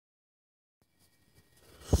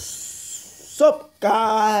Sup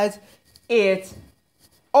guys, it's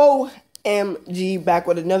OMG back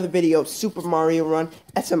with another video of Super Mario Run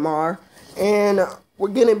SMR, and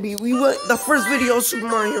the first video of Super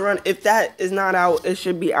Mario Run. If that is not out, it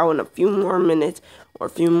should be out in a few more minutes, or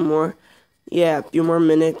a few more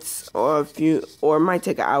minutes, or it might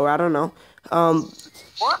take an hour, I don't know.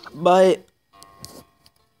 But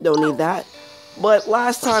don't need that. But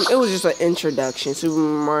last time it was just an introduction, Super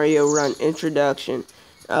Mario Run introduction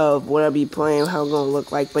of what I'll be playing, how it's gonna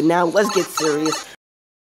look like. But now let's get serious.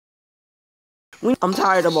 I'm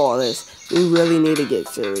tired of all this. We really need to get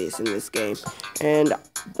serious in this game. And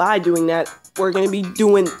by doing that, we're gonna be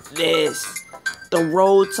doing this. The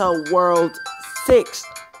Road to World 6.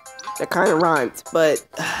 That kind of rhymes, but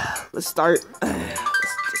let's start. Let's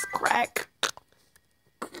just crack.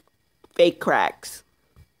 Fake cracks.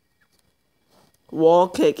 Wall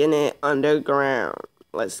kicking it underground.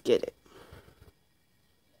 Let's get it.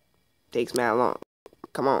 Takes mad long.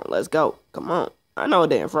 Come on, let's go. Come on. I know it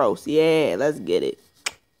didn't froze. Yeah, let's get it.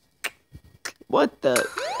 What the?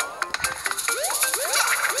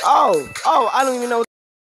 Oh, I don't even know what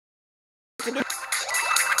to do.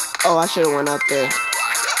 Oh, I should have went up there.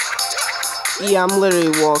 Yeah, I'm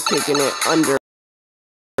literally wall kicking it under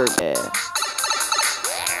there.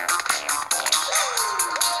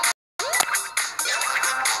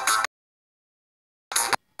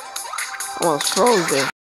 Almost froze there.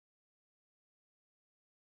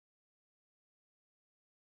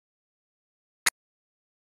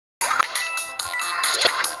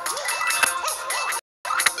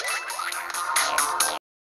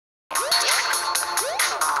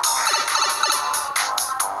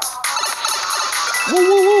 Woo,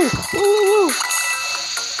 woo, woo, woo, woo, woo.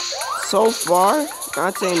 So far,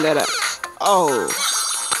 not saying that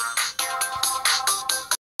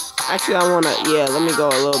actually I wanna, let me go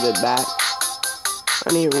a little bit back. I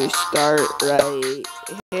need to restart right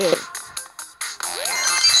here.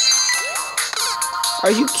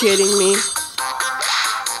 Are you kidding me?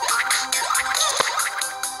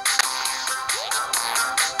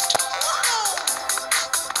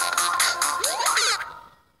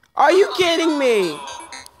 Are you kidding me?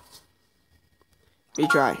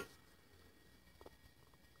 Retry.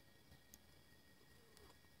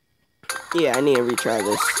 Yeah, I need to retry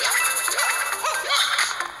this.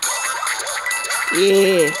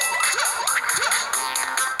 Yeah.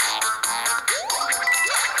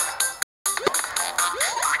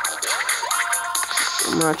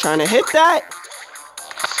 I'm not trying to hit that.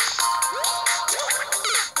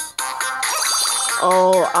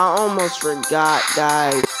 Oh, I almost forgot,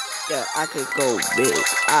 guys. Yeah, I could go big.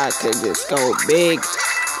 I could just go big.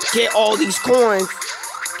 Get all these coins.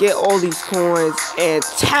 Get all these coins and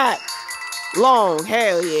tap long.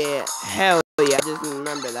 Hell yeah. Hell yeah. I just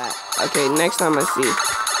remember that. Okay, next time I see.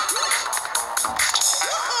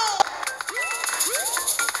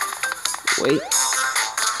 Wait.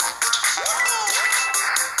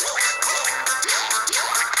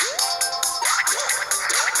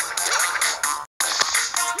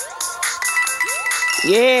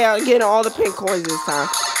 Yeah, I'm getting all the pink coins this time.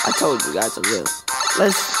 I told you guys I will.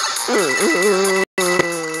 Let's...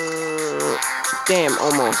 Damn,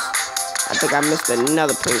 almost. I think I missed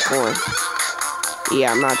another pink coin.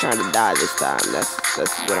 Yeah, I'm not trying to die this time. That's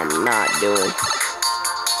what I'm not doing.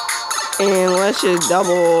 And let's just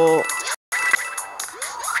double...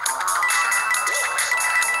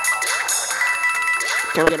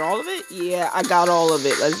 Can I get all of it? Yeah, I got all of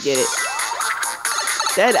it. Let's get it.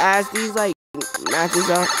 Dead ass, these like... matches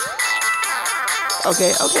up.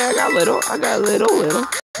 Okay, I got little.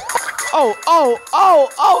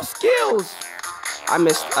 Oh, skills. I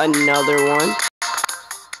missed another one.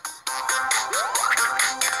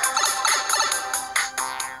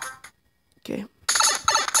 Okay.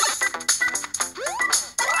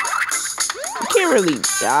 You can't really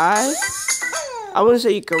die. I wouldn't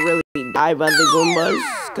say you can really die by the Goombas,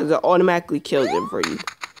 because it automatically kills them for you.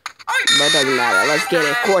 But it doesn't matter. Let's get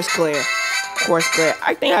it. Course clear.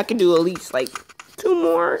 I think I can do at least like 2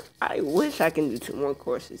 more. I wish I can do 2 more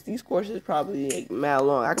courses. These courses probably like mad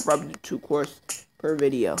long. I could probably do 2 courses per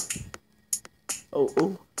video.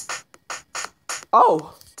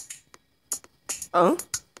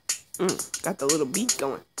 Got the little beat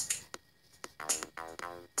going.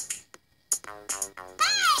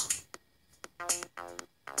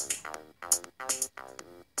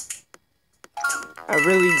 I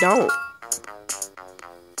really don't.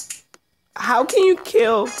 How can you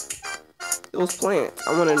kill those plants?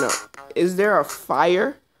 I want to know. Is there a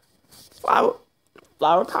flower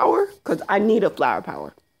power? Because I need a flower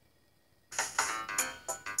power.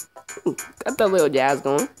 Ooh, got that little jazz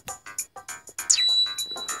going.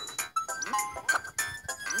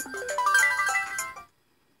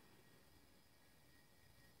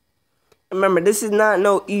 Remember, this is not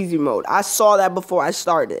no easy mode. I saw that before I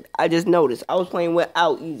started. I just noticed. I was playing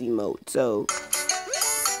without easy mode, so.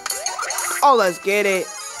 Oh, let's get it.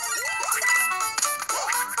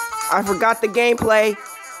 I forgot the gameplay.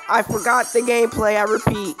 I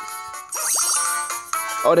repeat.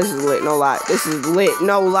 Oh, this is lit, no lie. This is lit,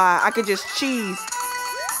 no lie. I could just cheese.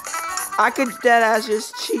 I could deadass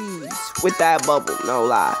just cheese with that bubble, no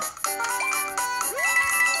lie.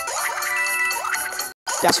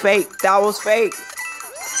 That's fake. That was fake.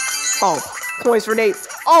 Oh, points for Nate.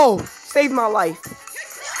 Oh, saved my life.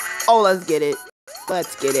 Oh, let's get it.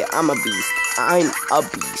 Let's get it. I'm a beast. I'm a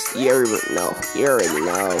beast. You already know. You already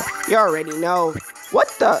know. You already know.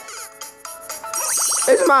 What the?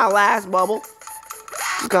 This is my last bubble.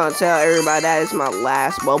 Just gonna tell everybody that it's my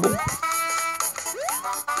last bubble.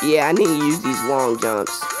 Yeah, I need to use these long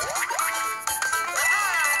jumps.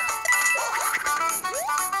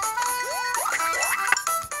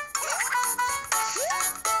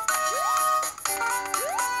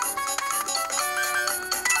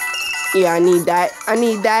 Yeah, I need that. I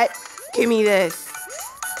need that. Give me this.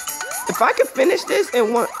 If I could finish this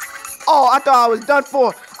in one... Oh, I thought I was done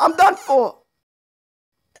for. I'm done for.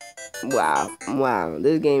 Wow. Wow.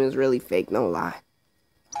 This game is really fake. No lie.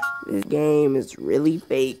 This game is really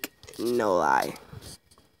fake. No lie.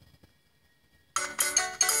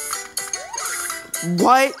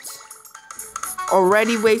 What?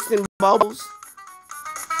 Already wasting bubbles?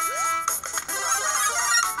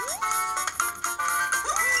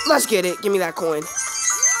 Let's get it. Give me that coin.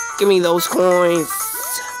 Give me those coins.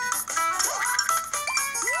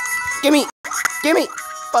 Give me.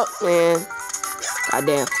 Fuck, man.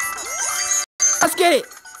 Goddamn. Let's get it.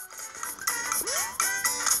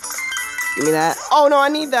 Give me that. Oh, no, I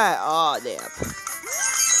need that. Oh, damn.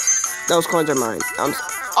 Those coins are mine.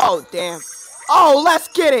 Oh, damn. Oh, let's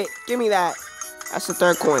get it. Give me that. That's the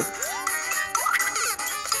third coin.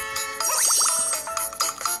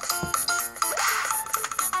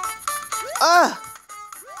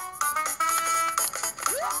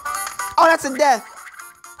 Oh, that's a death.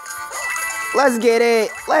 Let's get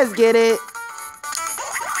it. Let's get it.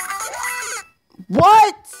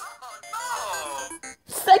 What?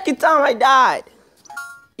 Second time I died.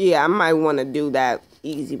 Yeah, I might want to do that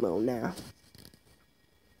easy mode now.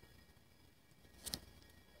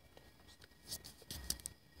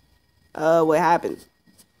 What happened?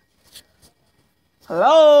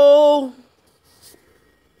 Hello?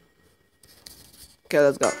 Okay,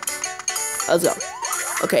 let's go. Let's go.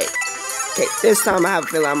 Okay. Okay, this time I have a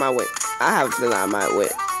feeling I might win.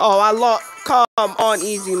 Oh, I lost. Come on,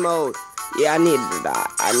 easy mode. Yeah, I needed to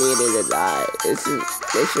die.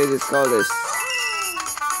 They should just call this.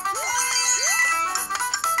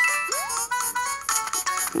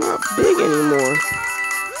 Not big anymore.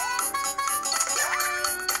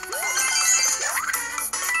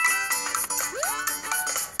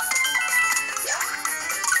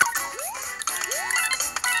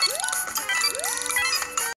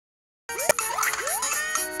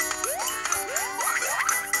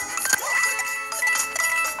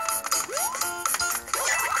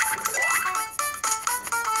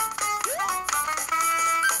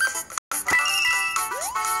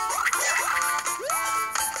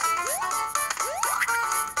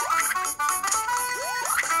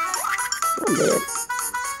 I'm dead.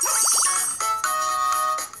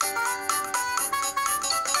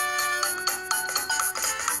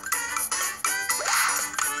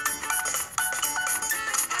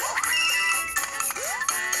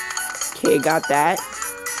 Okay, got that.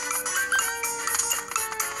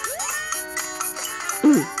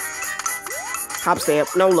 Hop step,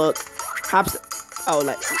 no look. Hop step. Oh,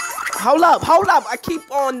 like, hold up. I keep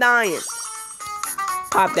on dying.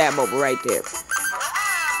 Pop that bubble right there.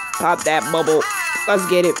 Pop that bubble. Let's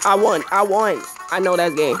get it. I won. I know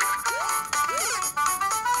that game.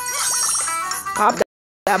 Pop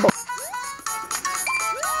that bubble.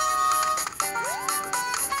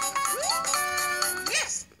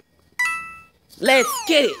 Yes. Let's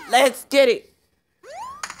get it.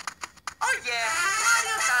 Oh yeah.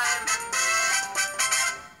 Mario time.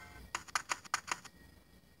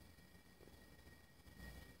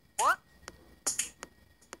 What?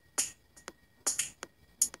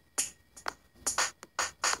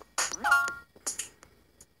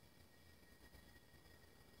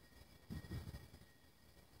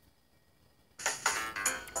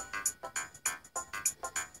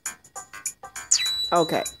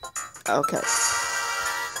 Okay.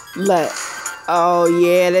 Oh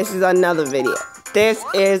yeah, this is another video.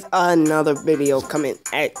 Coming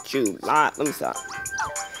at you live. Let me stop.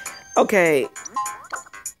 Okay.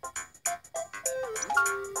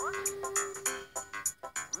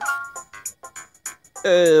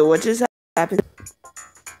 What just happened?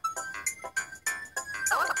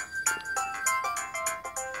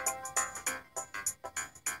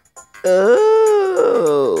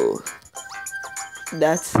 Oh,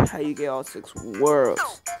 that's how you get all 6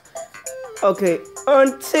 worlds. Okay,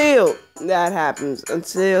 until that happens,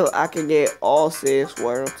 until I can get all 6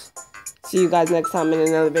 worlds. See you guys next time in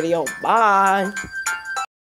another video. Bye.